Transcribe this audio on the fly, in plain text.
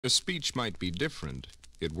The speech might be different.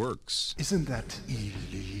 It works. Isn't that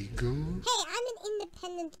illegal? Hey, I'm an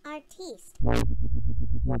independent artiste.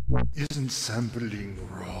 Isn't sampling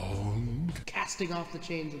wrong? Casting off the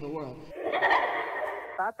chains of the world.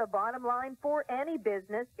 But the bottom line for any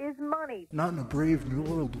business is money. Not in a brave new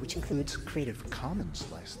world, which includes Creative Commons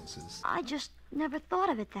licenses. I just never thought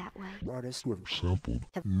of it that way. Artists who have sampled,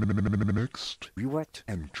 mixed, reworked,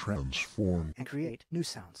 and transformed, and create new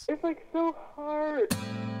sounds. It's like so hard.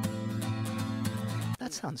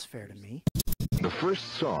 That sounds fair to me. The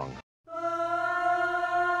first song.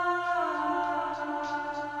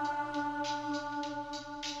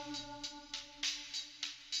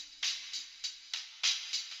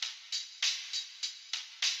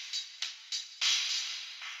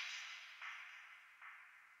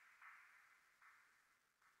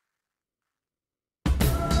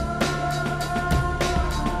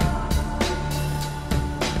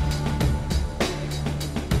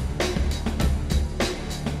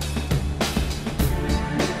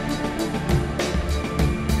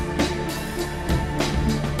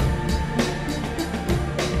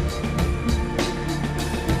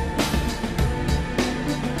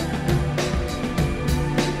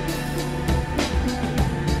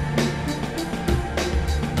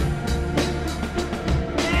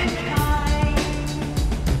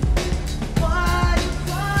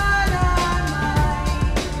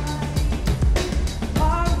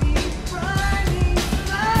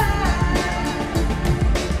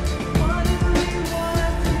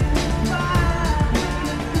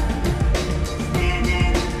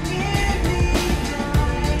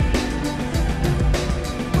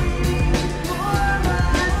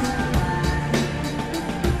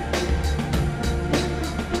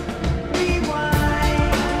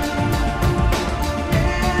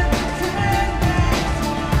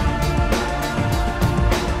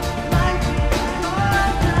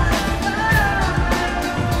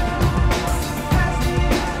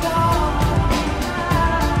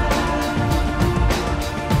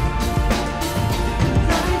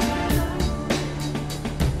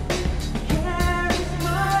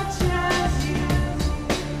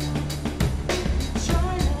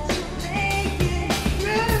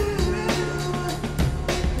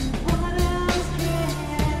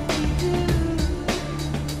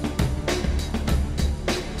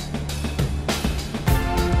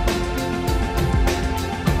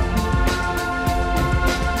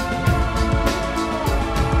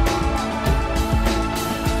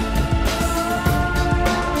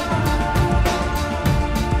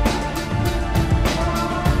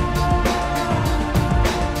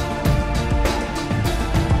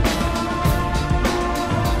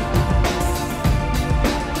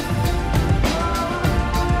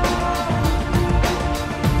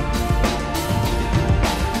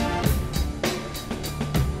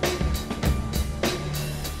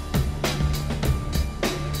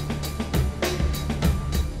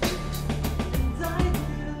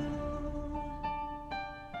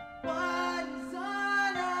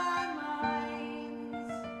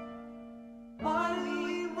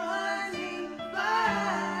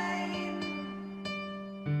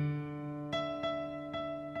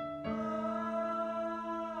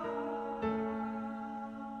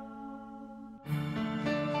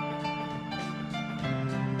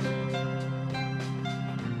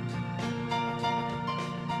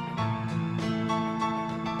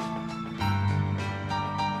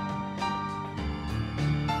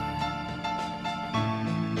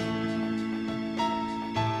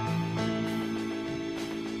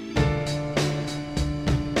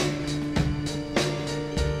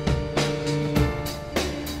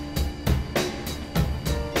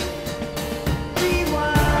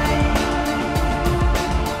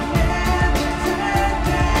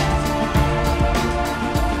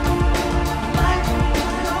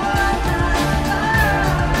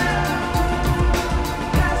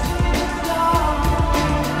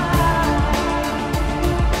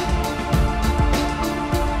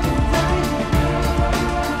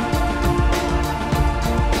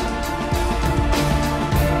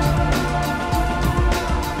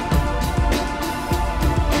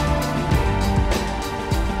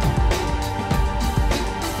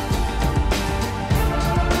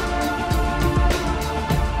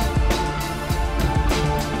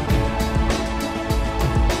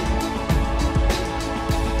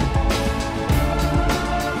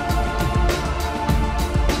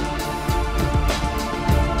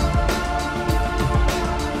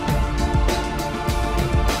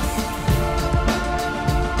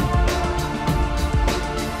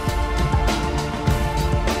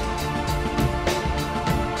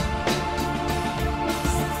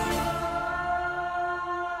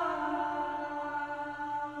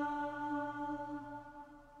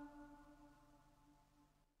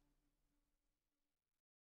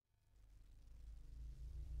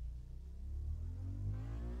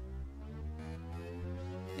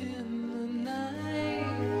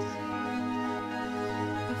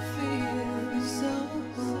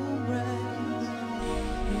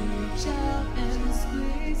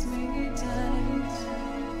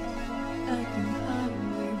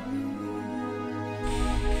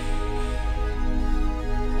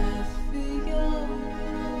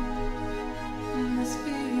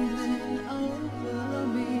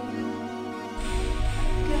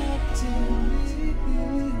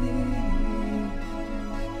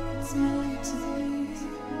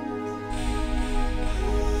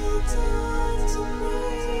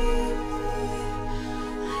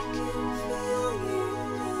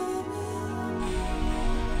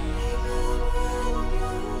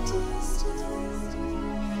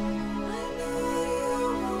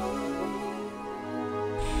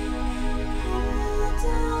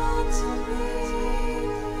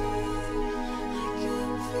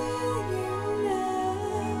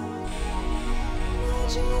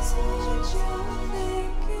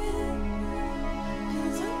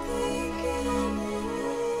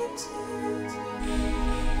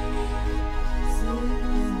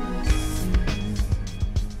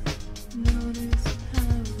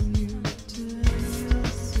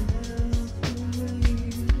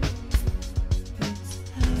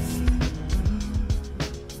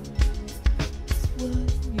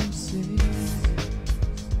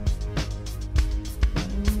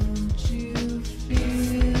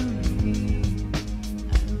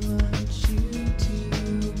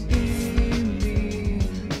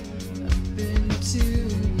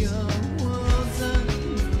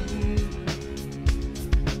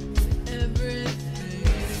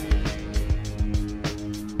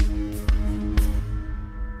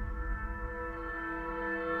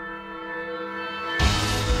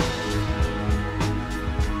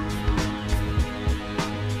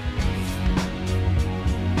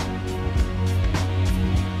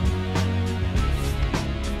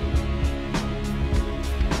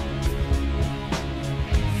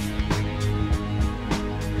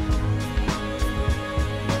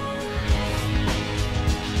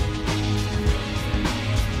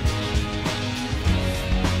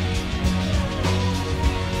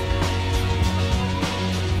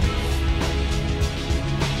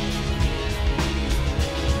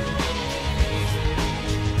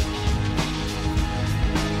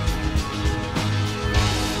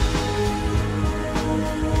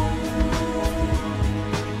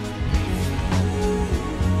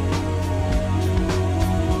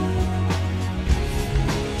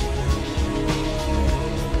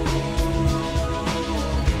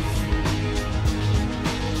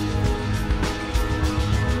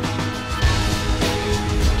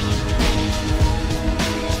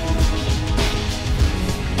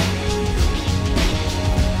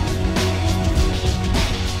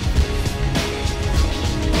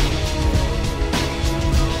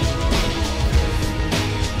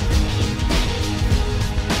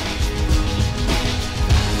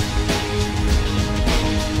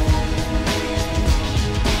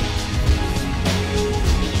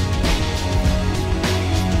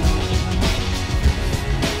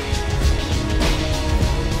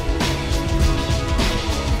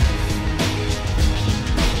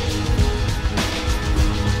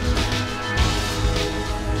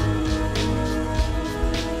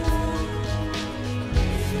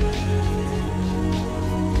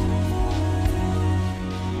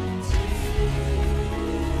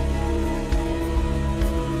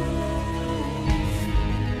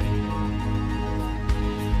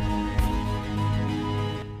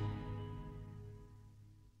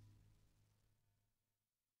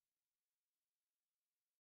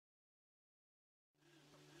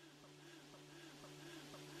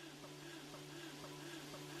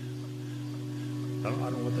 I don't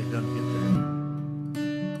know what they've done to get there.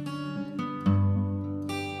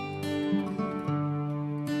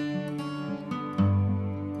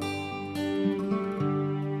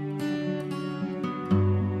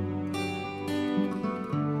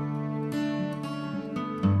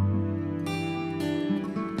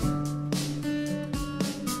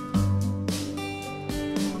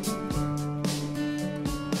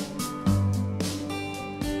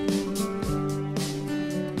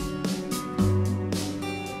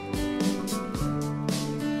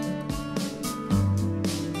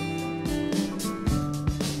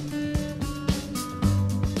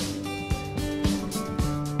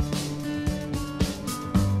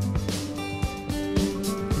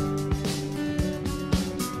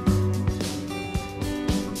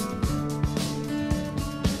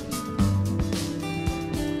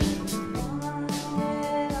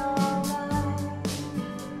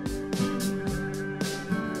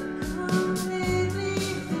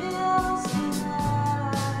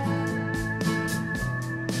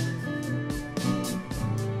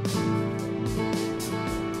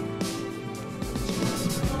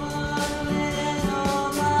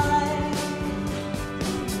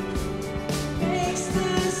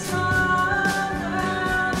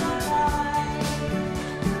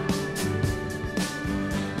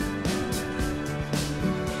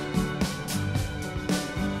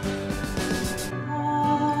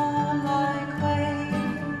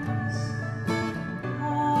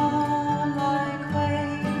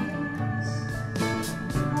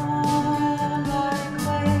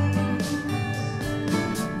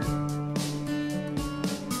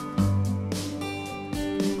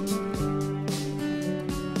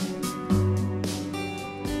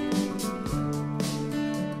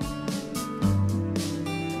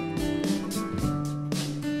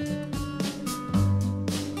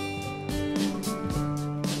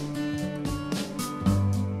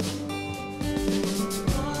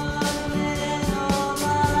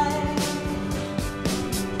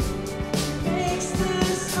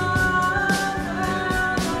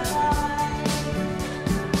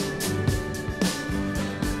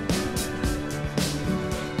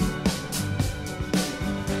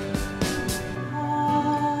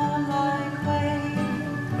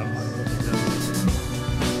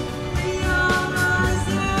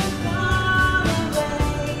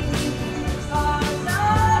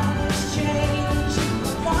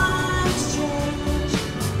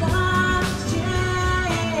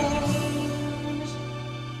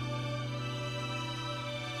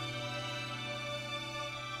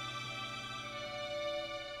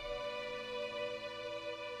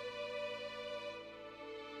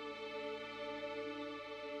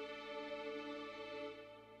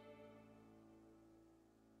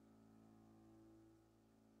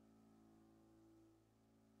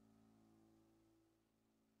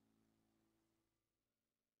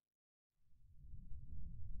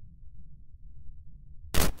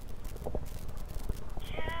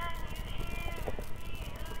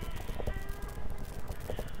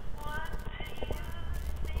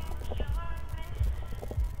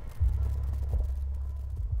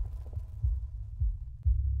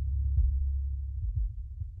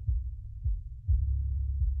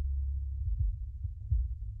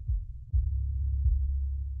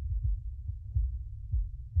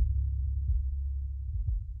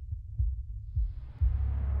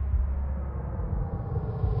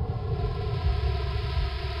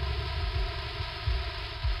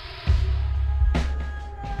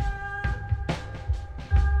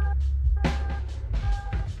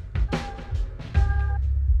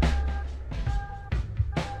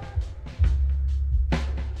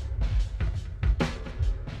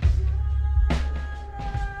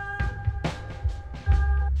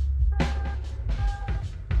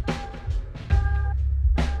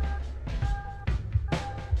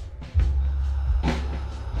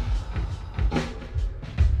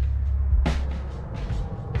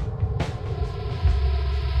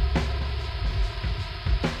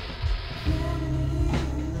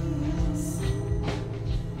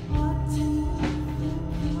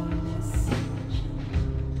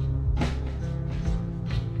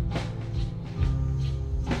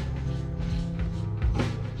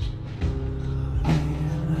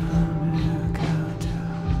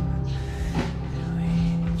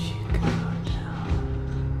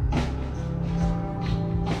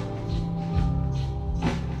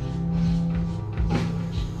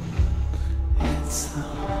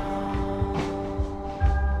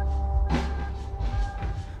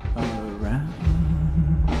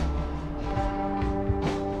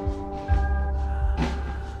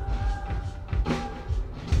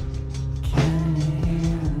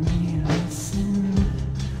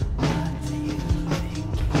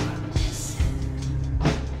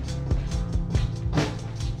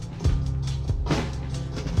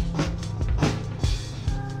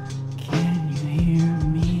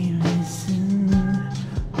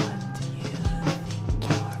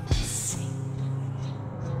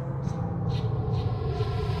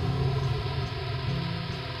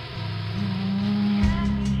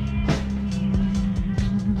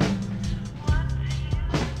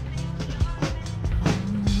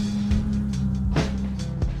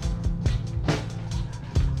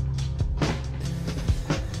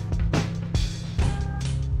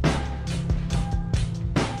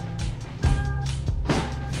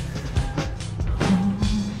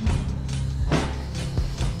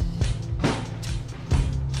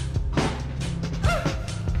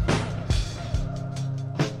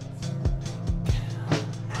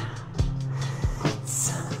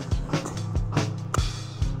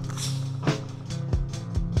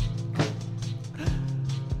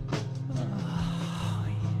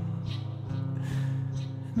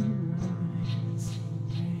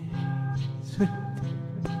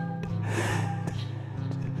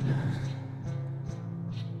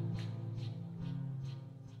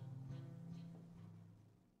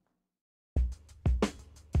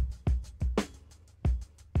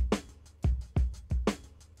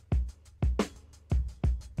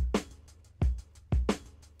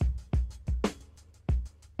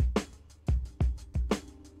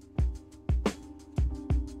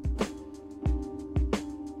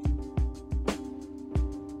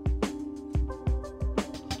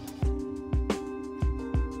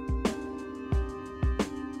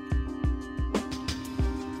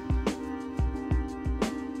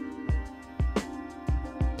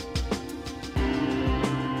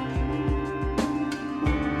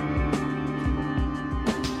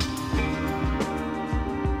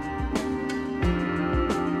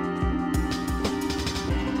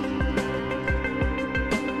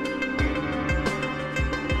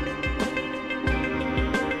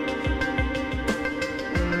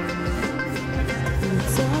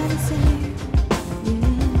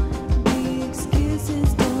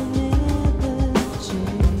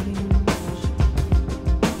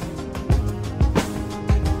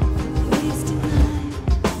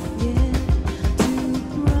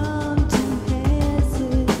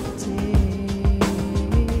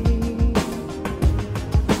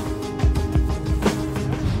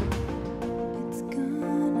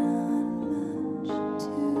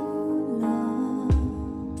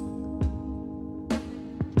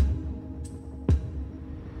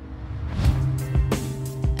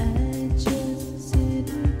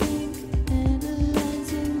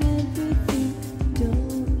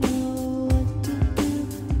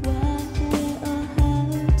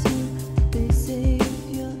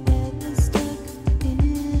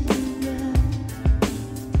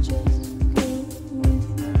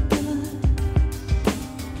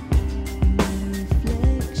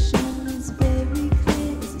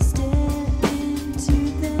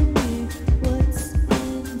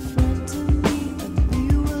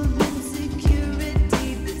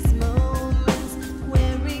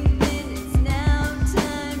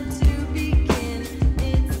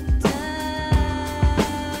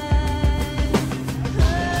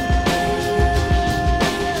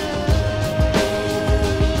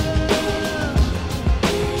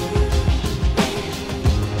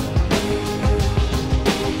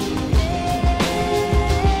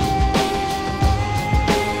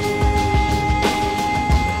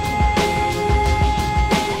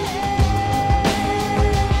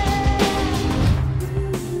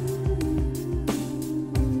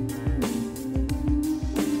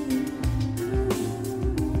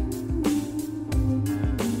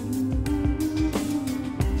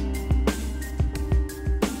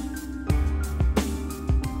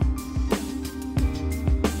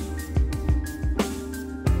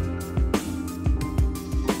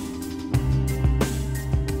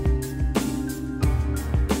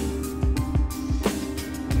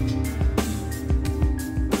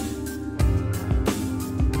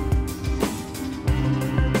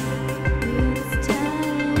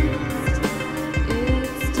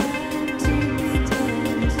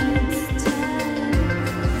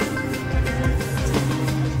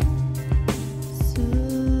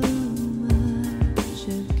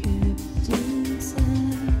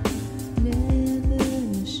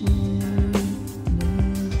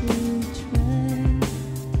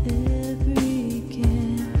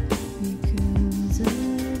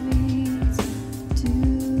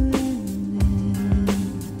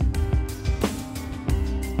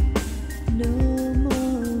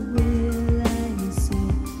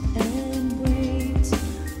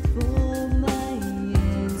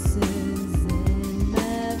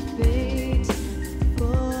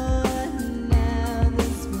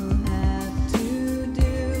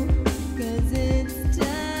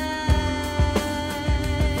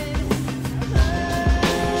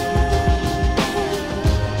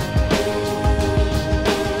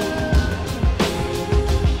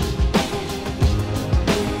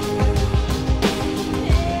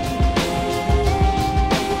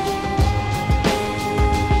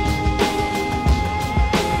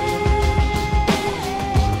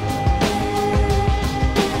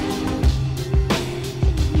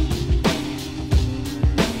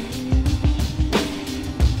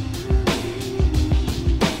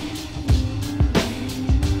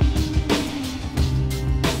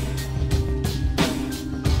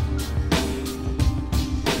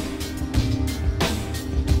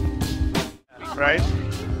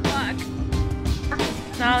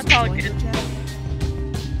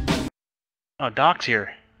 Oh, Doc's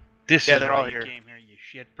here. This Yeah, is they're why all you here. came here, you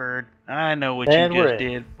shitbird. I know what And you we're just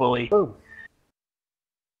in. did, bully. Boom.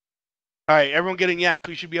 Alright, everyone getting yak.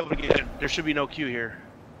 We should be able to get in. There should be no queue here.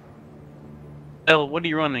 Elle, what are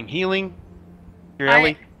you running? Healing? You're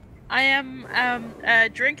Ellie? I am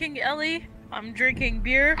drinking Ellie. I'm drinking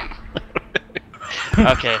beer.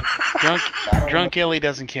 Okay. Drunk Ellie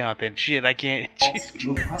doesn't count then. Shit, I can't.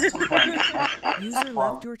 User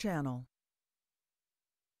left your channel.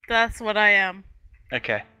 That's what I am.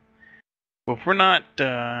 Okay. Well, if we're not,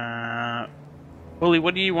 Bully,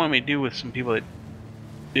 what do you want me to do with some people that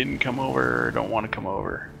didn't come over or don't want to come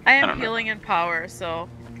over? I am don't know. healing and power, so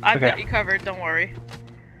I've got you covered, don't worry.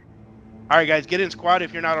 Alright guys, get in squad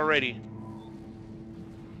if you're not already.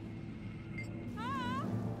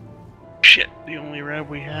 Shit, the only rev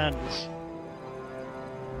we had was...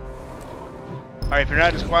 Alright, if you're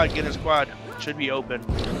not in squad, get in squad. It should be open.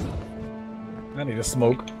 I need a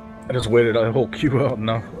smoke. I just waited a whole queue out and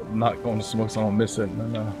now I'm not going to smoke so I don't miss it,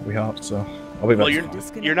 and then we hopped, so I'll be back.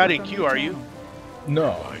 Well, you're not in queue, are you?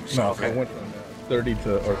 No, Okay. I went from 30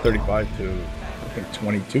 to, or 35 to, I think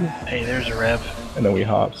 22. Hey, there's a rev. And then we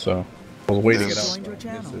hopped, so I was waiting it out. Joined your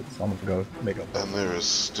channel. So I'm gonna go make up. And there is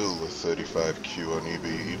still a 35 queue on EB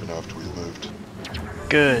even after we moved.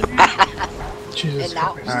 Good. Jesus And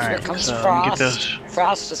now Christ. here Alright, comes so Frost. get those.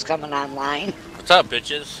 Frost is coming online. What's up,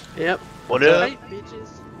 bitches? Yep. What up? Right, bitches.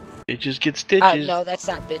 Bitches get stitches. No, that's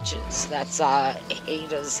not bitches. That's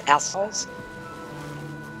Ada's assholes.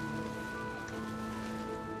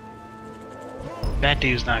 That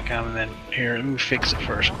dude's not coming in. Here, let me fix the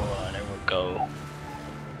first squad and we'll go.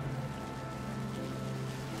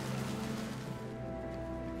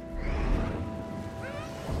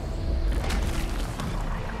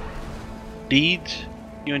 Deeds?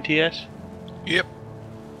 UNTS? Yep.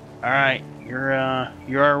 Alright, you're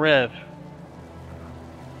our rev.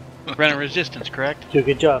 Running resistance, correct? Do a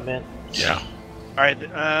good job, man. Yeah. Alright,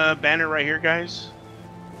 banner right here, guys.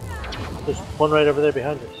 There's one right over there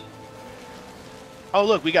behind us. Oh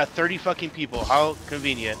look, we got 30 fucking people. How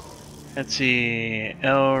convenient. Let's see.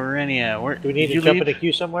 Elrenia, where Do we need did to you jump leave? in a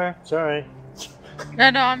queue somewhere? Sorry. No,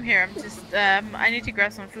 I'm here. I'm just, I need to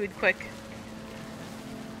grab some food quick.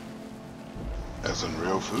 As in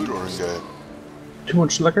real food or in game? Too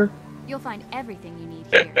much liquor? You'll find everything you need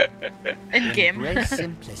here. In game. Great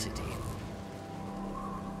simplicity.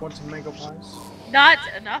 Want some mango pies? Not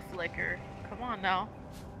enough liquor. Come on now.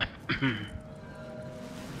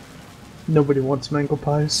 Nobody wants mango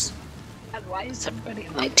pies. God, why is everybody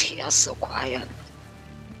in my TS so quiet?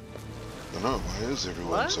 I don't know, why is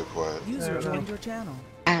everyone so quiet? User joined your channel.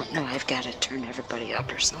 I don't know, I've got to turn everybody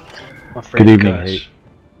up or something. Good evening, Hate.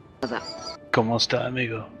 ¿Cómo está,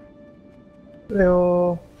 amigo?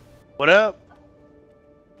 Hello. What up?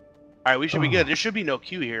 Alright, we should be good. There should be no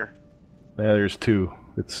queue here. Yeah, there's two.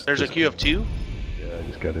 There's a queue of 2? Yeah, I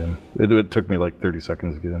just got in. It took me like 30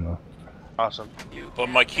 seconds to get in though. Awesome. But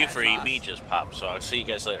my queue for EB just popped, so I'll see you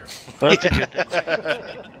guys later. That's a good thing.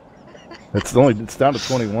 It's down to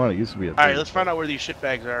 21. It used to be at 30. Alright, let's find out where these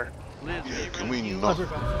shitbags are. Yeah, can we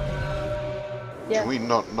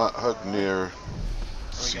not hug near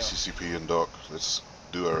CCCP and Doc? Let's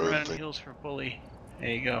do our own Running thing. heals for Bully. There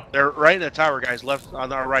you go. They're right in the tower, guys. Left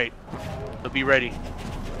on our right. So be ready.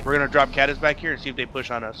 We're gonna drop Caddis back here and see if they push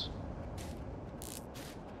on us.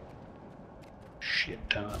 Shit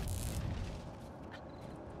ton.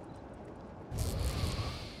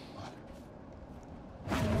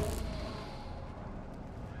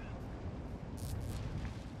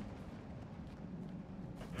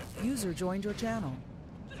 User joined your channel.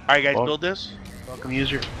 Alright guys, build this. Welcome,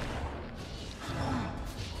 user.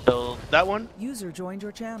 Build that one. User joined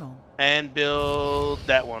your channel. And build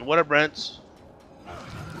that one. What up, Brents?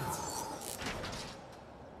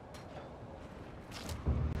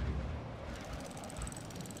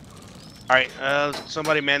 Alright,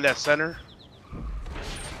 somebody man that center.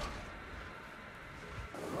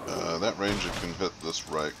 That ranger can hit this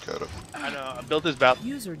right, Kata. I know, I built this valley.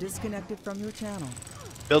 User disconnected from your channel.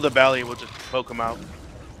 Build a valley and we'll just poke him out.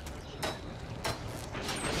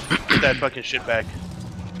 Get that fucking shit back.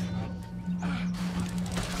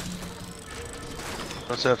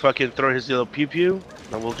 Let's fucking throw his little pew pew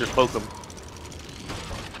and we'll just poke him.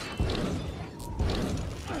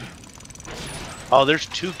 Oh, there's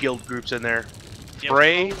 2 guild groups in there.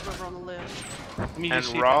 Frey and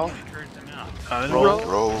Raw.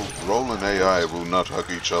 Roll and AI will not hug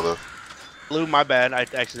each other. Blue, my bad. I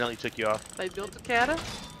accidentally took you off. They built a cata?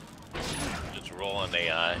 Just rolling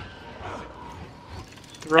AI.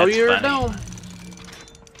 Throw That's your funny. dome.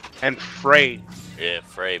 And Frey. Yeah,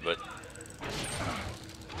 Frey, but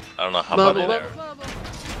I don't know how Bubble, about bubble, there. bubble.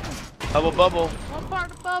 Bubble, bubble. What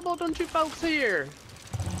part of bubble don't you folks hear?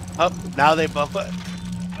 Up. Now they bubble.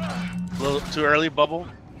 A little too early, bubble.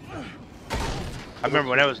 I remember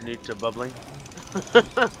when I was new to bubbling.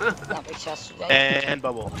 That was yesterday. And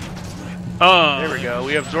bubble. Oh, there we go.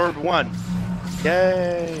 We absorbed one.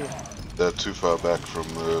 Yay! They're too far back from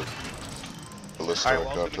the list Alright, I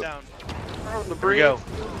well, got take it to. down. On the Here we bridge. go.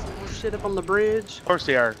 Shit up on the bridge. Of course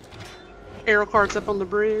they are. Arrow carts up on the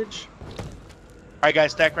bridge. Alright,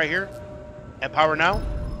 guys, stack right here. And power now.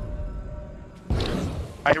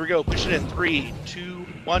 Alright, here we go. Push it in 3, 2,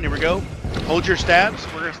 1. Here we go. Hold your stabs.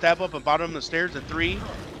 We're gonna stab up and bottom of the stairs in 3,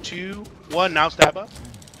 2, 1. Now stab up.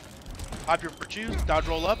 Pop your virtues. Dodge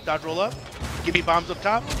roll up. Dodge roll up. Give me bombs up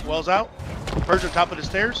top. Wells out. Purge on top of the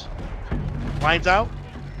stairs. Lines out.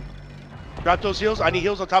 Drop those heals. I need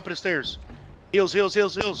heals on top of the stairs. Heals, heals,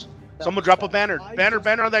 heals, heals. Someone drop a banner. Banner,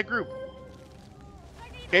 banner on that group.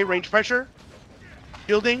 Okay, range pressure.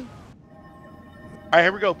 Shielding. Alright,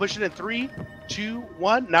 here we go. Push it in 3, 2,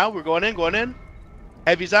 1. Now we're going in, going in.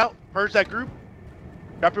 Heavy's out. Purge that group.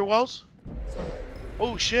 Drop your walls.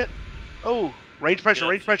 Oh, shit. Oh, range pressure,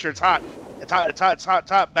 range pressure. It's hot. It's hot, it's hot, it's hot,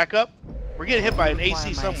 it's hot. Back up. We're getting hit by an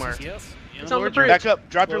AC somewhere. It's on the bridge. Back up.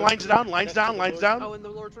 Drop your lines down, lines down, lines down. Oh, in the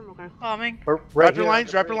Lord's room, okay. Bombing. Drop your lines,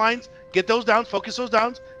 drop your lines. Get those downs, focus those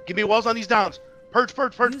downs. Give me walls on these downs. Purge,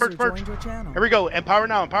 purge, purge, purge, purge. Here we go. Empower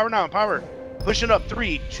now, empower now, empower. Pushing up.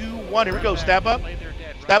 3, 2, 1. Here we go. Stab up.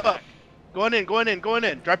 Stab up. Going in, going in, going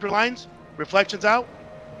in. Drop your lines. Reflections out.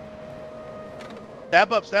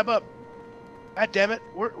 Stab up, stab up. God damn it.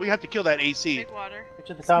 We have to kill that AC. Big water. Get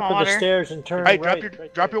to the top of the stairs and turn Alright,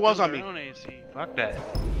 right. drop your walls on me. Fuck that.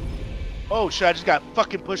 Oh shit, I just got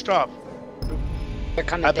fucking pushed off.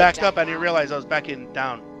 I backed up, I didn't realize I was backing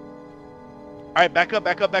down. Alright, back up,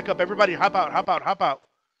 back up, back up. Everybody hop out, hop out, hop out.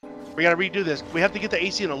 We gotta redo this. We have to get the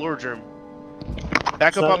AC in the Lord's room.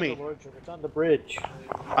 Back up on me. It's on the bridge.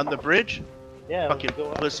 On the bridge? Yeah. Fucking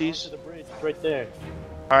go pussies. onto the bridge. It's right there.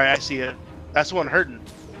 Alright, I see it. That's the one hurting.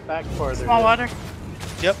 Back farther. Small water.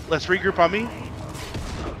 Yep, let's regroup on me.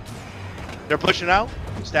 They're pushing out.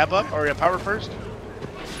 Stab up, or power first.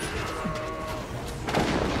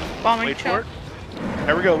 Bombing. Wait for it.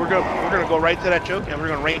 There we go. We're gonna go right to that choke and we're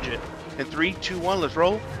gonna range it. In 3, 2, 1, let's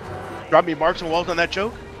roll. Drop me marks and walls on that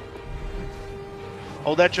choke.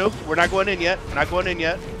 Hold that choke. We're not going in yet. We're not going in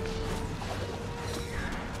yet.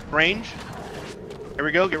 Range. Here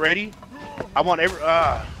we go. Get ready. I want every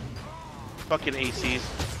fucking ACs.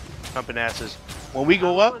 Pumping asses. When we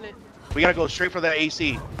go up, we gotta go straight for that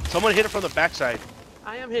AC. Someone hit it from the backside.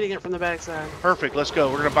 I am hitting it from the backside. Perfect. Let's go.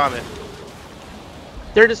 We're gonna bomb it.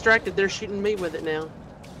 They're distracted. They're shooting me with it now.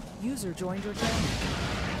 User joined your channel.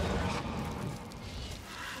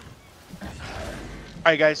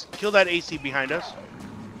 Alright guys, kill that AC behind us.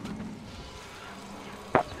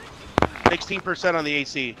 16% on the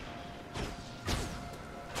AC.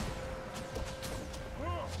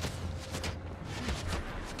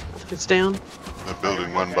 It's down. The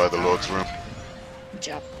building one by the Lord's room. Good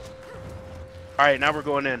job. Alright, now we're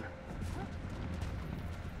going in.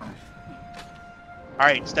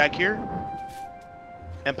 Alright, stack here.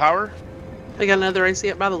 Empower. I got another AC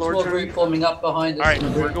up by the Lord's room. Reforming up behind us. Alright,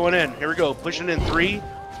 we're going in. Here we go. Pushing in 3,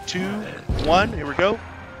 2, 1. Here we go.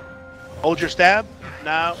 Hold your stab.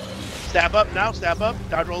 Now, stab up. Now, stab up.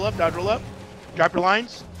 Dodge roll up. Dodge roll up. Drop your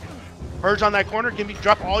lines. Purge on that corner. Give me.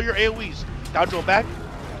 Drop all your AoEs. Dodge roll back.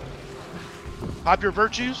 Pop your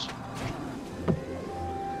virtues.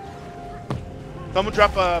 Someone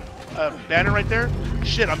drop a banner right there.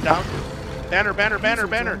 Shit, I'm down. Banner, banner, banner,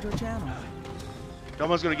 banner.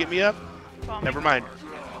 Someone's gonna get me up. Never mind.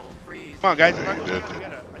 Come on, guys. I'm not gonna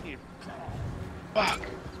get up. I need. Fuck.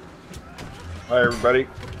 Hi, everybody.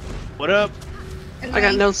 What up? I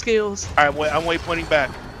got no skills. Alright, wait, I'm waypointing back.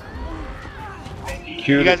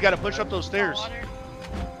 You guys gotta push up those stairs.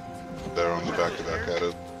 They're on the back of that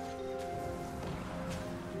cattle.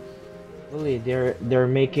 Really, they're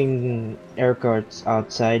making air carts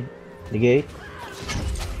outside the gate.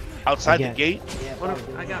 Outside the gate?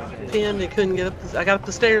 I got pinned and couldn't get up. I got up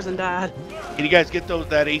the stairs and died. Can you guys get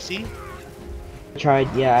that AC?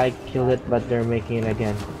 Tried, yeah, I killed it, but they're making it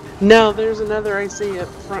again. No, there's another AC up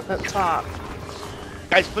front, up top.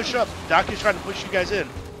 Guys, push up. Doc is trying to push you guys in.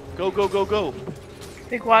 Go, go, go, go.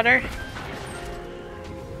 Big water.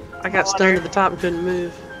 I got stunned at the top and couldn't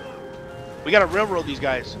move. We gotta railroad these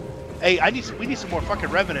guys. Hey, we need some more fucking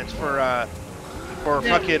revenants for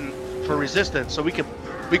resistance, so we can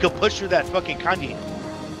push through that fucking kanji.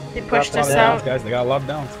 They pushed us out. Guys, they got a lot of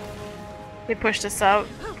downs. They pushed us out.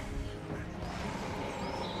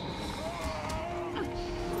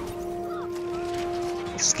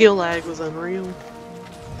 Skill lag was unreal.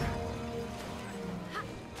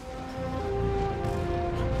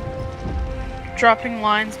 dropping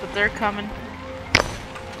lines, but they're coming.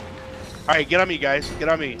 Alright, get on me, guys. Get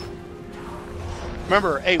on me.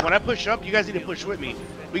 Remember, hey, when I push up, you guys need to push with me.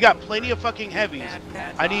 We got plenty of fucking heavies.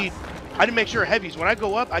 I need to make sure heavies. When I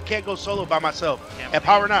go up, I can't go solo by myself. And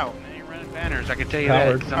power now. Banners, I can tell you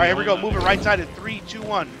Powered. that. Alright, here we go. Moving right side in 3, 2,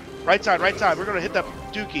 1. Right side, right side. We're gonna hit that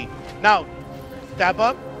dookie. Now, stab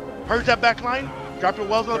up. Purge that back line. Drop your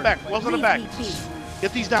wells on the back. Wells on the back.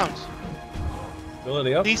 Get these downs.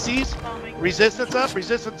 Ability up. DCs. Resistance up.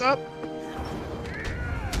 Resistance up.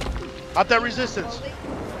 Up that resistance.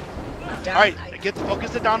 Alright,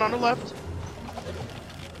 focus it down on the left.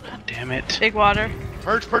 God damn it. Big water.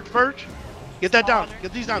 Purge, purge, purge. Get that down.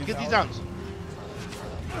 Get these down. Get these downs.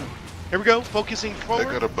 Here we go. Focusing forward.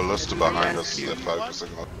 They got a ballista behind us. They're focusing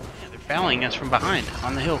on. They're fouling us from behind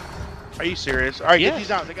on the hill. Are you serious? Alright, Yes. get these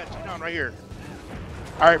down. They got 2 down right here.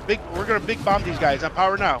 Alright, we're gonna big bomb these guys. On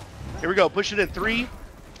power now. Here we go. Push it in 3,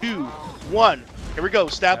 2, 1. Here we go.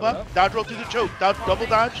 Stab up. Dodge roll through the choke. Double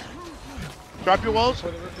dodge. Drop your walls.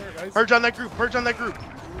 Purge on that group. Purge on that group.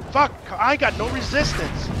 Fuck. I got no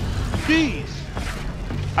resistance. Jeez.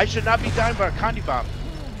 I should not be dying by a condi bomb.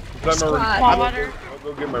 Water. I'll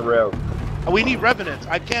go get my rev. We need revenants.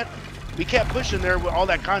 We can't push in there with all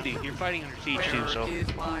that condi. You're fighting under siege too, so.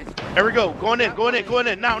 There we go. Going in, going in, going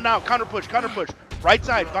in. Now. Counter push, counter push. Right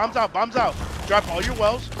side. Bombs out, bombs out. Drop all your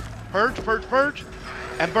wells. Purge, purge, purge.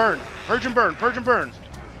 And burn. Purge and burn, purge and burn.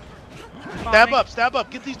 Stab up, stab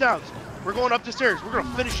up. Get these downs. We're going up the stairs. We're going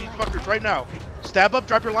to finish these fuckers right now. Stab up,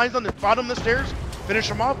 drop your lines on the bottom of the stairs. Finish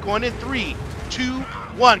them off. Going in 3, 2,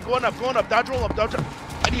 1. Going up, going up. Dodge roll up, dodge.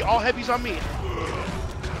 I need all heavies on me.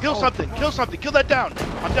 Kill something, kill something. Kill that down.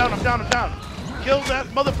 I'm down, I'm down, I'm down. Kill that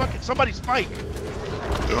motherfucking somebody's spike.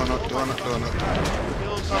 Doing it.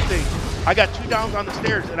 Kill something. I got 2 downs on the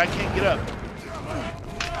stairs and I can't get up.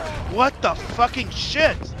 What the fucking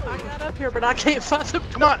shit? I got up here, but I can't find the.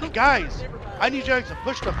 Come on, guys. I need you guys to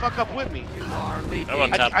push the fuck up with me.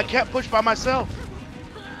 I can't push by myself.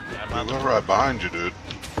 We're right behind you, dude.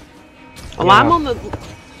 Well,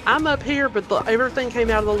 I'm up here, but everything came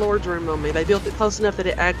out of the Lord's room on me. They built it close enough that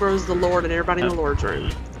it aggroes the Lord and everybody in the Lord's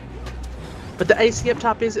room. But the AC up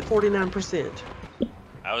top is at 49%.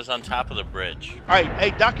 I was on top of the bridge. Alright,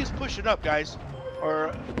 hey, Doc is pushing up, guys.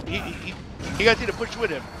 Or, you guys need to push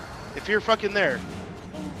with him. If you're fucking there.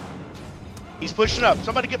 He's pushing up.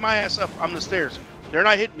 Somebody get my ass up on the stairs. They're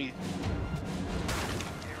not hitting me.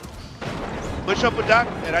 Push up with Doc,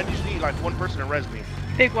 and I just need like 1 person to res me.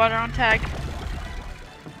 Big water on tag.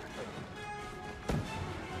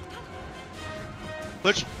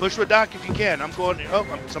 Push with Doc if you can. I'm going. Oh,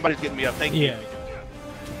 somebody's getting me up. Thank you.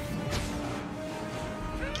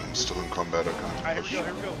 I'm still in combat. I can't. Alright,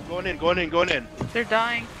 here we go. Going in, going in, going in. They're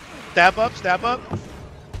dying. Stab up, stab up.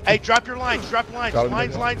 Hey, drop your lines, drop your lines.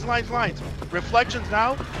 Lines. Reflections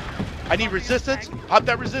now. I need resistance. Pop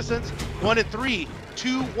that resistance. 1 in 3,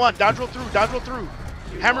 2, 1. Dodge roll through, dodge roll through.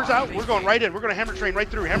 Hammers out. We're going right in. We're going to hammer train right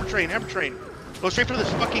through. Hammer train, hammer train. Go straight for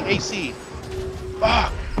this fucking AC.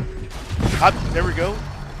 Fuck. There we go.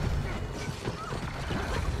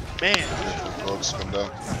 Man. Dog spin down.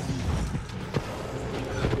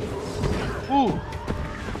 Ooh.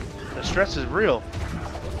 The stress is real.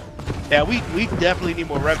 Yeah, we definitely need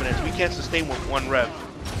more revenants. We can't sustain with 1 rev.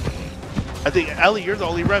 I think, Ellie, you're the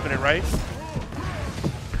only revenant, right?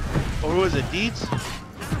 Or was it Deeds?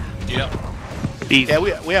 Yep. Deeds. Yeah,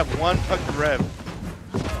 we have 1 fucking rev.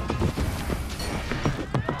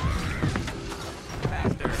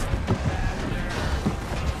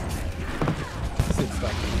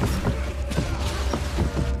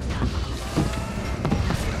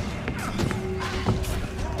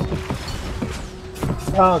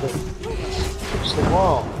 Oh, it's the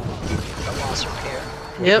wall. The wall's repair.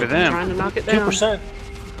 Yep, trying to knock it down. 2%.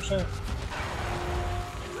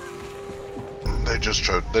 They just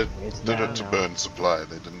tried. They did it to burn supply.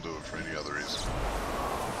 They didn't do it for any other reason.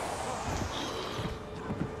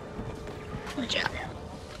 Good job.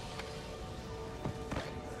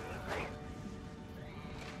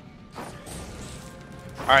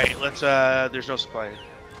 Alright, let's, there's no supply.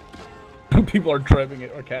 People are driving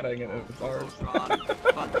it or catting it. It's ours.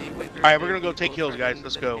 Alright, we're gonna go take kills, guys.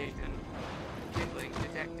 Let's go.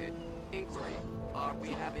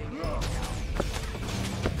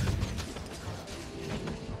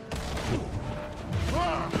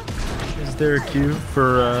 Is there a queue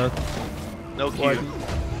for No queue.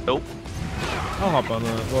 Nope. I'll hop on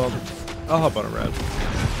I'll hop on a rev.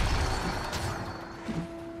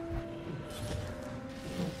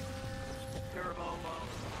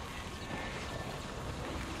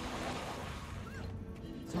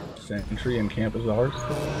 Sentry and camp is ours.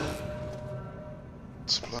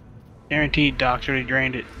 Supply. Guaranteed, doctor. He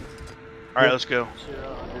drained it. All right, let's go.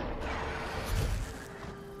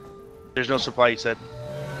 There's no supply, you said.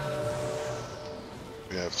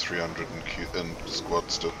 We have 300 in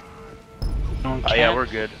squad still. Oh yeah, we're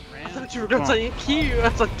good. I thought you were gonna say Q. I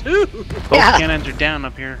was like, dude. Both cannons are down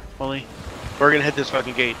up here, fully. We're gonna hit this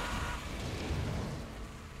fucking gate.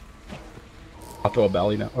 I'll throw a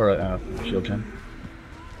bally now, or a shield gen.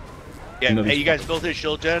 Yeah, hey, you guys build his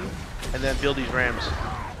shield gen, and then build these rams.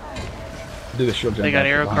 Do the shield gen. They got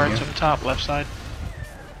arrow carts up top, left side.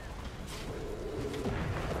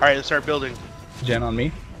 Alright, let's start building. Gen on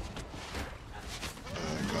me.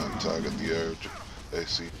 Can't target the air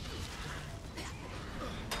AC.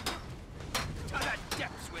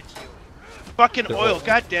 Fucking oil,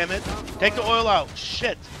 god damn it. Take the oil out.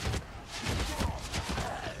 Shit.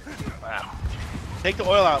 Wow. Take the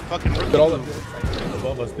oil out. Fucking rookie.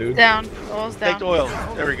 Above us, dude. Down. Oil's down. Take the oil.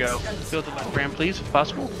 There we go. Build the left ram, please, if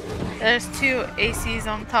possible. There's 2 ACs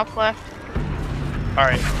on top left.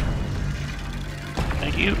 Alright.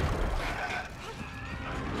 Thank you.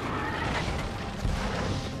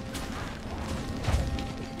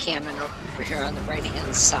 Cannon over here on the right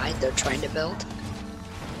hand side, they're trying to build.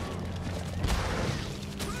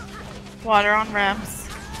 Water on rams.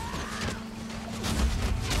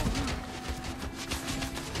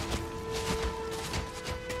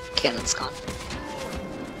 Cannon's gone.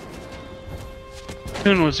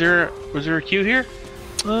 Coon, was there a queue here?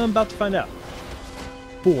 I'm about to find out.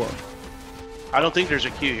 4. I don't think there's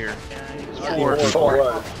a queue here. It's Yeah, 4.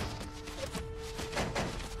 4.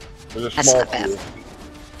 There's a That's small not bad. queue.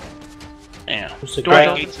 Yeah.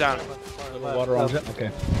 Alright, gates down. Water on it.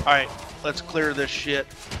 Okay. Alright, let's clear this shit.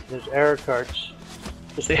 There's air carts.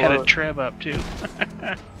 Just They had a follow- treb up too.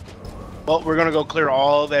 Well, we're gonna go clear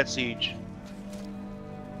all that siege.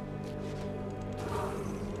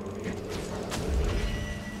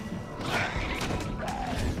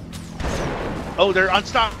 Oh, they're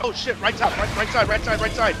unstopped. Oh shit, right top, right side, right side,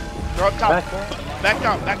 right side. They're up top. Back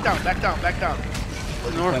down, back down, back down, back down.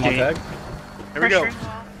 North gate. There we go.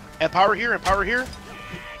 And power here, and power here.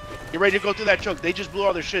 Get ready to go through that choke. They just blew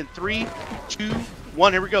all their shit. 3, 2,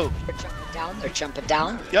 1, here we go. They're jumping down, they're jumping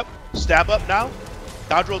down. Yep, stab up now.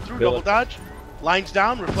 Dodge roll through, double dodge. Lines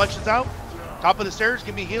down, reflections out. Top of the stairs,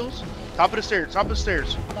 give me heals. Top of the stairs, top of the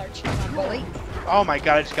stairs. Oh my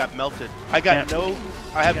god, I just got melted. I have no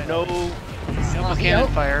Cannon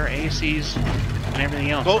fire, ACs, and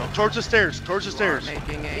everything else. Go towards the stairs, towards the stairs.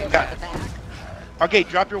 Okay,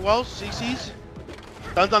 drop your walls, CCs.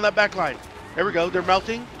 Guns on that back line. There we go, they're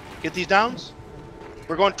melting. Get these downs.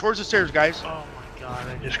 We're going towards the stairs, guys. Oh my god,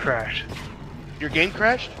 I just crashed. Your game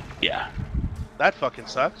crashed? Yeah. That fucking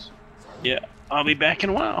sucks. Yeah, I'll be back in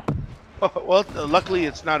a while. Well, luckily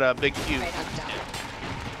it's not a big queue.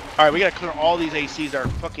 Alright, we gotta clear all these ACs that are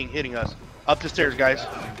fucking hitting us. Up the stairs, guys.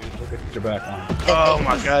 Get your back on. Oh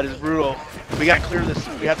my god, it's brutal. We gotta clear this.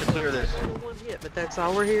 We have to clear this. But that's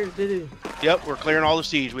all we're here to do. Yep, we're clearing all the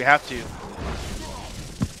siege. We have to.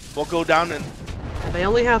 We'll go down and... They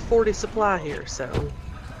only have 40 supply here, so...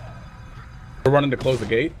 We're running to close the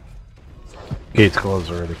gate. Gate's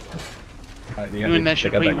closed already. Doing that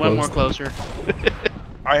should put you one more closer.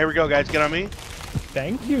 Alright, here we go, guys. Get on me.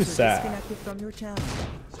 Thank you, sir. Disconnected from your channel.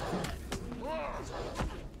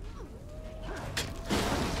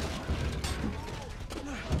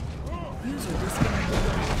 User disconnected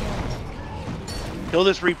from your channel. Kill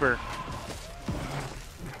this Reaper.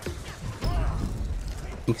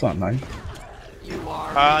 It's not nice.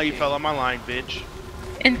 You fell on my line, bitch.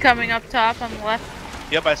 Incoming up top on the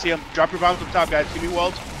left. Yep, I see him. Drop your bombs up top, guys. Give me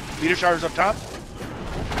walls. Meter showers up top.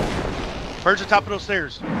 Purge the top of those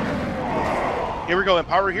stairs. Here we go.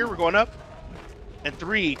 Empower here. We're going up. And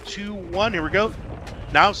 3, 2, 1. Here we go.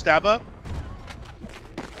 Now stab up.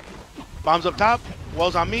 Bombs up top.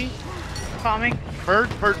 Walls on me. Bombing. Purge,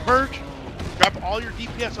 purge, purge. Drop all your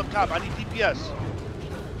DPS up top. I need DPS.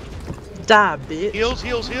 Die, bitch. Heals,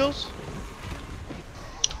 heals, heals.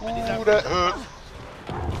 Ooh, that hurt.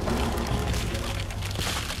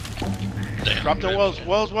 Drop the walls,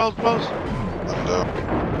 walls, walls, walls. I'm down.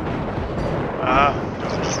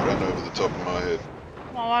 They just ran over the top of my head.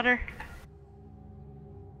 More water.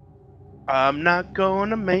 I'm not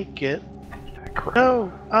gonna make it.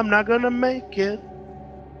 No, I'm not gonna make it.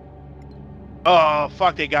 Oh,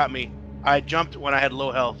 fuck, they got me. I jumped when I had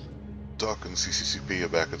low health. Doc and CCCP are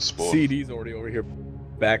back at spawn. CD's already over here,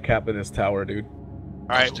 back capping this tower, dude.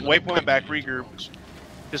 Alright, waypoint back, regroup.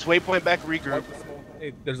 Just waypoint back, regroup.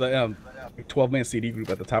 Hey, there's a 12-man CD group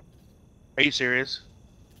at the top. Are you serious?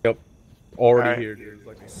 Yep. Already Alright. here, dude. It's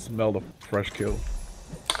like they smell the fresh kill.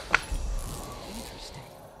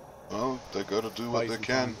 Well, they gotta do what they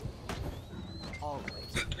can.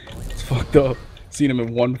 It's fucked up. Seen him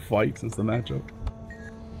in one fight since the matchup.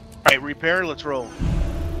 Alright, repair, let's roll.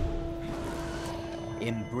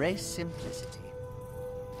 Embrace simplicity.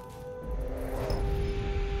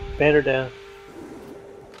 Banner down.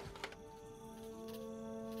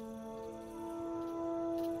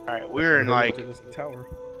 Alright, we're in like tower.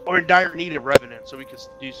 we're in dire need of revenant, so we can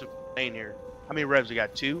do some lane here. How many revs we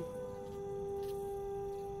got? 2?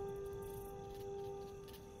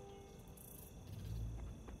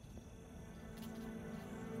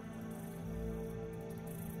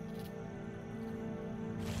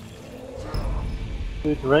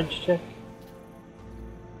 Do the wrench check.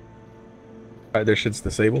 Alright, their shit's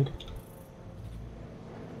disabled.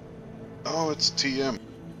 Oh, it's TM.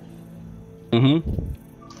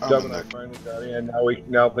 Mm-hmm. Governor finally got in.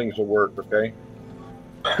 Now things will work, okay?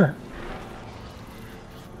 I'll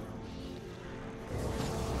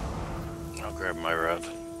grab my rev.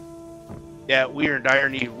 Yeah, we are in dire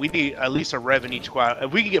need. We need at least a rev in each squad.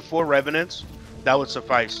 If we could get 4 revenants, that would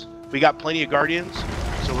suffice. We got plenty of guardians,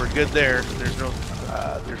 so we're good there. There's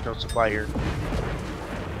no supply here.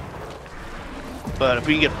 But if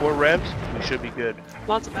we can get 4 revs, we should be good.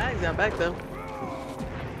 Lots of bags out back though.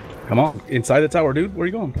 Come on, inside the tower, dude. Where are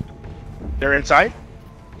you going? They're inside?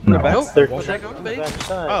 In the back. Nope, They're they're going to be.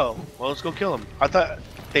 Oh, well, let's go kill them. I thought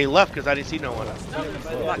they left because I didn't see no one.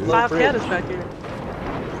 Like 5 cannons back here.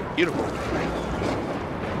 Beautiful.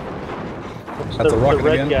 That's a rocket the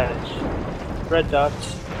red again. guys. Red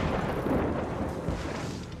dots.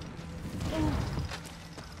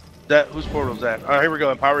 Whose portal's that? Alright, here we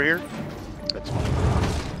go. Empower here.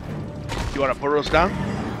 You want to portal us down?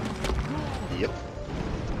 Yep.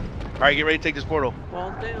 Alright, get ready to take this portal.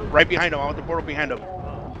 Walls down. Right behind him. I want the portal behind him.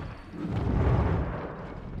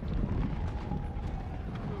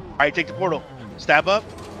 Alright, take the portal. Stab up.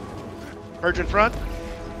 Purge in front.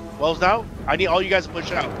 Wells out. I need all you guys to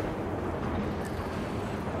push out.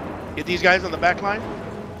 Get these guys on the back line.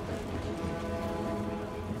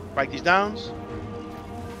 Break these downs.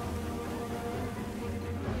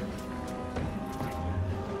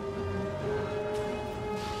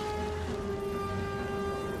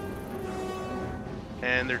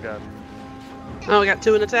 And they're done. Oh, we got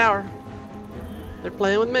 2 in the tower. They're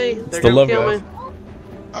playing with me. They're Still gonna kill love me.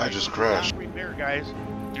 I just crashed. Repair, guys.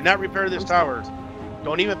 Do not repair this tower.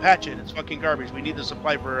 Don't even patch it. It's fucking garbage. We need the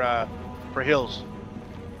supply for hills.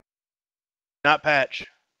 Not patch.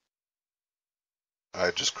 I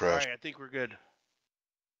just crashed. Alright, I think we're good.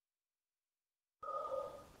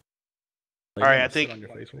 Alright, I think. On your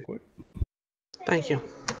face real quick. Thank you.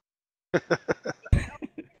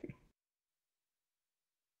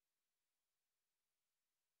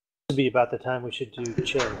 To be about the time we should do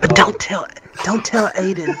chill. Don't tell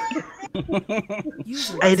Aiden.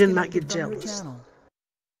 Aiden might get jealous.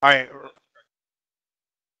 Alright.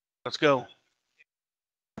 Let's go.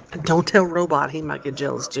 Don't tell Robot, he might get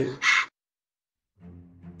jealous too.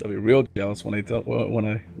 They'll be real jealous when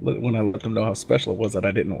I let them know how special it was that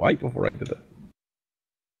I didn't wipe before I did that.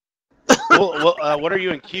 What are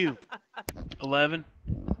you in queue? 11.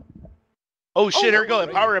 Oh shit, here we go.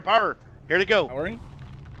 Empower. Here they go. Powering?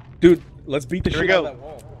 Dude, let's beat the Here we shit out go. of that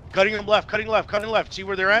wall. Cutting them left. See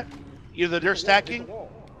where they're at? Either they're stacking.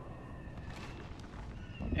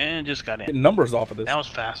 And just got Get in. numbers off of this. That was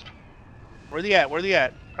fast. Where they at? Are They're,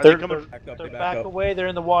 they coming? they're back away. They're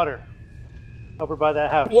in the water. Over by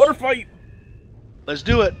that house. Water fight! Let's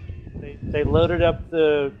do it. They loaded up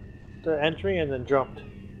the entry and then jumped.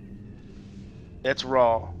 It's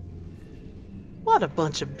raw. What a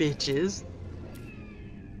bunch of bitches.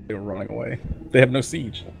 They were running away. They have no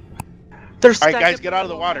siege. They're Alright, guys, stacked get out of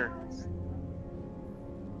the water.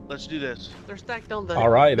 Let's do this. They're stacked on the.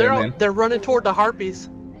 Alright, then. They're running toward the harpies.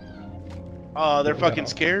 Oh, they're fucking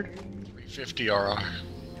scared. 350 RR.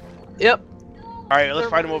 Yep. Alright, let's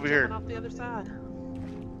fight them over here. Off the other side.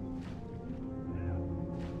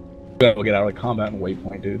 We'll get out of combat and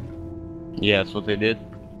waypoint, dude. Yeah, that's what they did.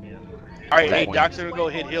 Alright, hey, Doc's gonna go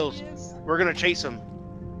hit hills. We're gonna chase them.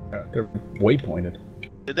 They're waypointed.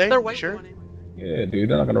 Did they? They're Sure? Yeah, dude,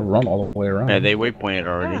 they're not gonna run all the way around. Yeah, they waypointed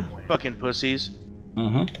already. Yeah. Fucking pussies.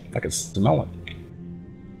 I can smell it.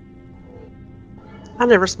 I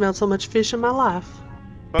never smelled so much fish in my life.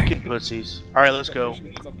 Fucking pussies. Alright, let's go.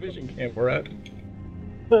 It's a fishing camp we're at.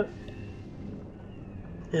 Yeah,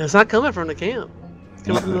 it's not coming from the camp. It's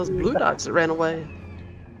coming from those blue dots that ran away.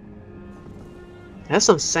 That's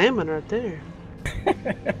some salmon right there.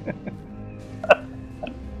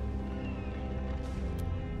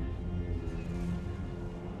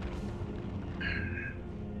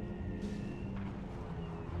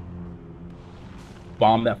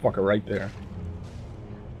 Bomb that fucker right there.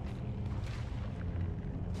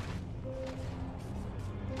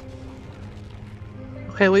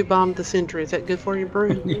 Okay, we bombed the sentry. Is that good for you,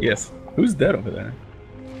 Brew? Yes. Who's dead over there?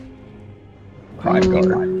 Prime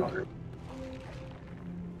guard.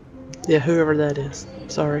 Yeah, whoever that is.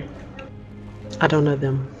 Sorry. I don't know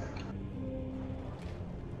them.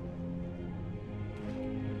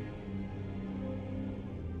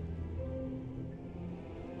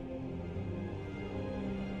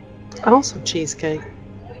 I want some cheesecake.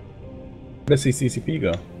 Let's see CCP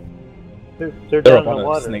go. They're down up in the on a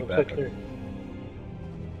water. snake Looks like back. they're-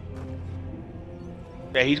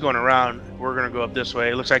 Yeah, he's going around. We're gonna go up this way.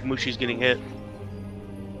 It looks like Mushi's getting hit.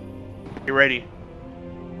 You ready?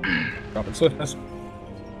 Dropping swiftness.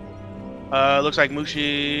 Looks like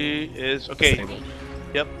Mushi is okay.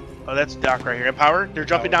 Yep. Oh, that's Doc right here. Empower. They're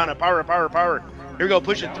jumping down. Empower. Here we go.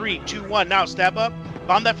 Push it. 3, 2, 1. Now stab up.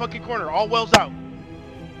 Bomb that fucking corner. All wells out.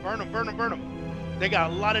 Burn them. They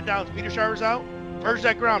got a lot of downs. Peter Showers out. Purge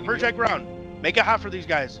that ground. Make it hot for these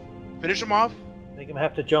guys. Finish them off. Make them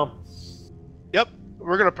have to jump. Yep.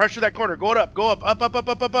 We're gonna pressure that corner. Go up. Up.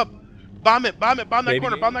 Bomb it. Bomb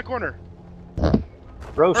that corner.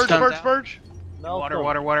 Roast. Purge.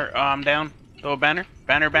 Water. I'm down. Throw a banner.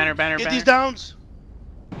 Get these downs.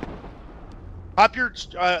 Pop your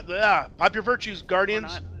virtues,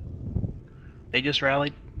 Guardians. They just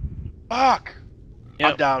rallied. Fuck. Yep.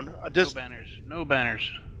 I'm down. No banners.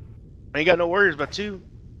 I ain't got no warriors, but 2.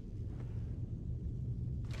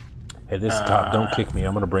 Hey, this is top. Don't kick me.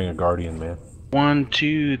 I'm gonna bring a guardian, man. 1,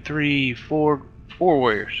 2, 3, 4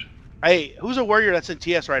 warriors. Hey, who's a warrior that's in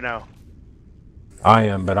TS right now? I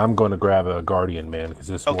am, but I'm going to grab a guardian, man, because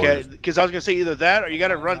this. Okay, because I was gonna say either that or you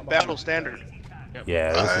gotta run battle standard.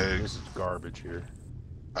 Yeah, this is garbage here.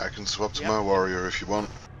 I can swap to my warrior if you want.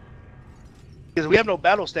 Because we have no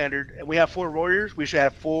battle standard and we have 4 warriors, we should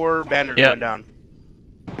have 4 banners going down.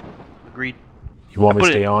 Agreed. You want me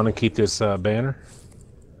to stay on and keep this banner?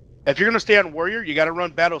 If you're gonna stay on warrior, you gotta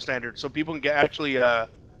run battle standard so people can actually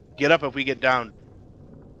get up if we get down.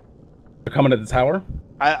 They're coming to the tower.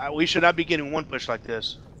 We should not be getting one push like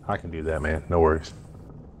this. I can do that, man. No worries.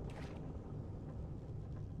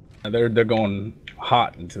 They're going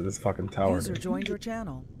hot into this fucking tower. User joined your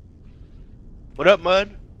channel. What up,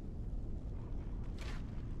 Mud?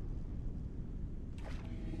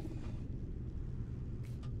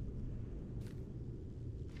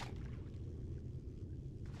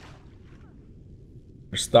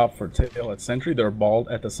 They're stopped for tail at sentry. They're balled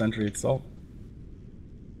at the sentry itself.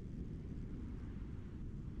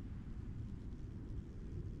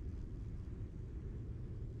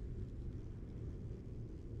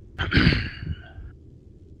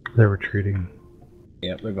 They're retreating.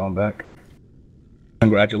 Yep, they're going back.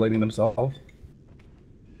 Congratulating themselves.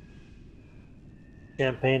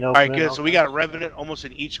 Campaign Alright, opening. good. So we got a Revenant almost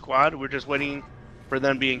in each squad. We're just waiting for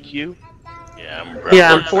them to be in queue.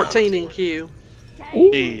 Yeah, I'm 14 in queue.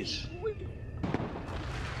 Jeez.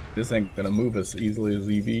 This ain't gonna move as easily as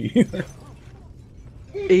EV either.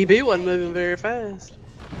 EB wasn't moving very fast.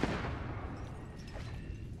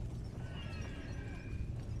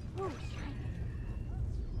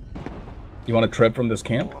 You want to tread from this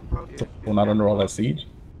camp? So we're not under all that siege?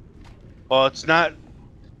 Well, it's not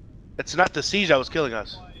the siege that was killing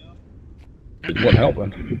us. It wasn't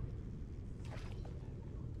helping.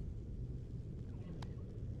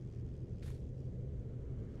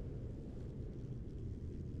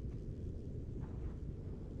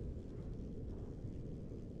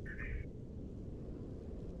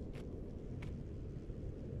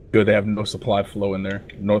 Good, they have no supply flow in there.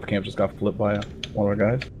 North camp just got flipped by one of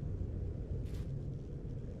our guys.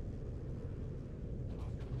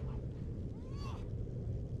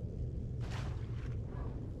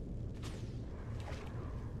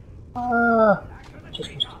 Oh,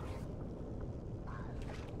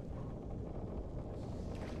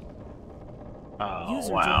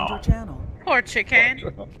 User wow. joined your channel. Poor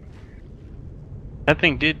chicken. That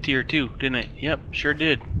thing did tier 2, didn't it? Yep, sure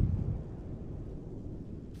did.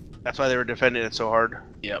 That's why they were defending it so hard.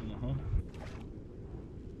 Yep.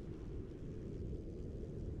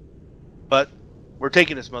 But we're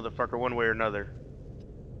taking this motherfucker one way or another.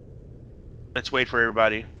 Let's wait for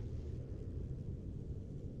everybody.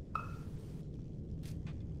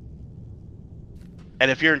 And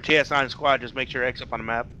if you're in TS9 squad, just make sure X up on the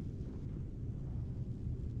map.